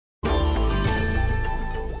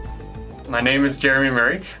My name is Jeremy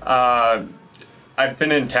Murray. I've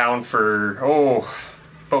been in town for,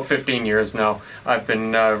 about 15 years now. I've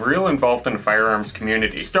been real involved in the firearms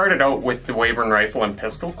community. Started out with the Weyburn Rifle and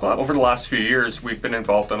Pistol Club. Over the last few years, we've been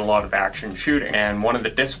involved in a lot of action shooting. And one of the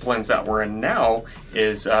disciplines that we're in now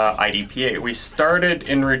is IDPA. We started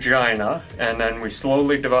in Regina, and then we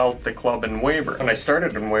slowly developed the club in Weyburn. When I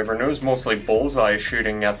started in Weyburn, it was mostly bullseye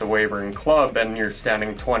shooting at the Weyburn Club, and you're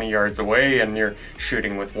standing 20 yards away and you're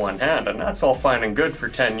shooting with one hand. And that's all fine and good for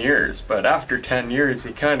 10 years. But after 10 years,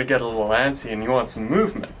 you kind of get a little antsy and you want some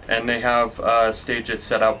movement. And they have stages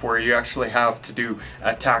set up where you actually have to do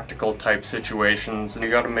tactical type situations, and you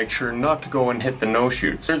got to make sure not to go and hit the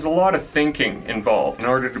no-shoots. There's a lot of thinking involved. In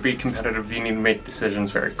order to be competitive, you need to make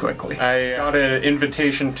decisions very quickly. I got an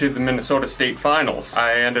invitation to the Minnesota State Finals.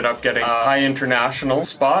 I ended up getting a high international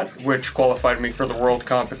spot, which qualified me for the world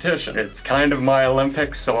competition. It's kind of my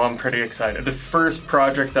Olympics, so I'm pretty excited. The first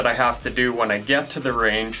project that I have to do when I get to the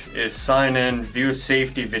range is sign in, view a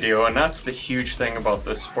safety video, and that's the huge thing about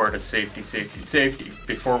this sport is safety, safety, safety.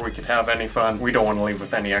 Before we could have any fun, we don't want to leave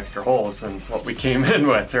with any extra holes than what we came in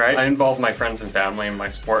with, right? I involve my friends and family in my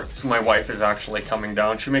sport, so my wife is actually coming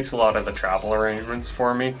down. She makes a lot of the travel arrangements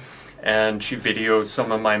for me, and she videos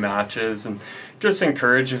some of my matches and just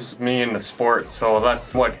encourages me in the sport. So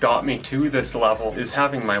that's what got me to this level, is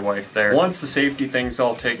having my wife there. Once the safety thing's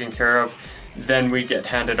all taken care of, then we get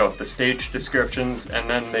handed out the stage descriptions, and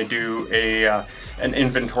then they do an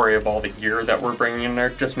inventory of all the gear that we're bringing in there,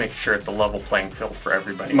 just making sure it's a level playing field for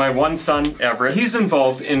everybody. My one son, Everett, he's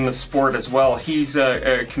involved in the sport as well. He's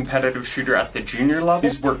a competitive shooter at the junior level.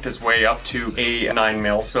 He's worked his way up to a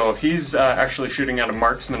 9mm, so he's actually shooting at a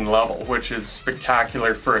marksman level, which is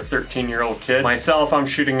spectacular for a 13-year-old kid. Myself, I'm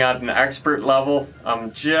shooting at an expert level.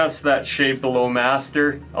 I'm just that shade below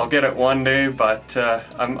master. I'll get it one day, but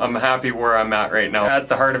I'm happy where I'm at right now. At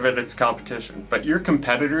the heart of it, it's competition, but your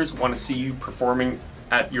competitors want to see you performing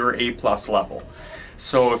at your A+ level.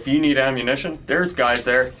 So if you need ammunition, there's guys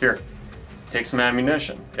there. Here, take some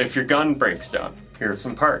ammunition. If your gun breaks down, here's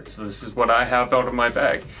some parts. This is what I have out of my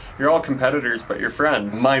bag. You're all competitors, but you're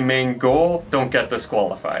friends. My main goal, don't get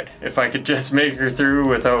disqualified. If I could just make her through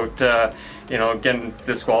without getting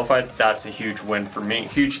disqualified, that's a huge win for me.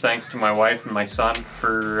 Huge thanks to my wife and my son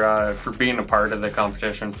for being a part of the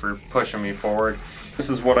competition, for pushing me forward. This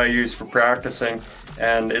is what I use for practicing,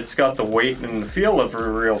 and it's got the weight and the feel of a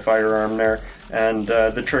real firearm there, and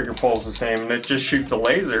the trigger pull's the same, and it just shoots a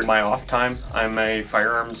laser. My off time, I'm a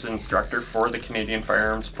firearms instructor for the Canadian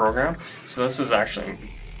Firearms Program, so this is actually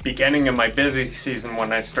beginning of my busy season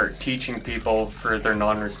when I start teaching people for their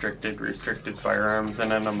non-restricted, restricted firearms, and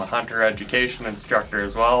then I'm a hunter education instructor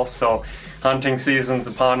as well. So hunting season's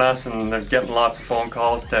upon us, and they're getting lots of phone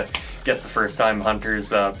calls to get the first-time hunters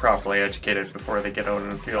properly educated before they get out in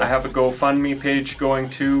the field. I have a GoFundMe page going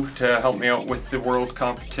to help me out with the world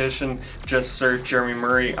competition. Just search Jeremy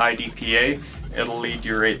Murray IDPA. It'll lead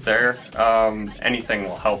you right there. Anything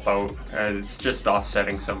will help out. It's just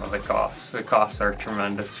offsetting some of the costs. The costs are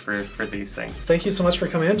tremendous for these things. Thank you so much for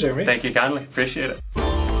coming in, Jeremy. Thank you kindly. Appreciate it.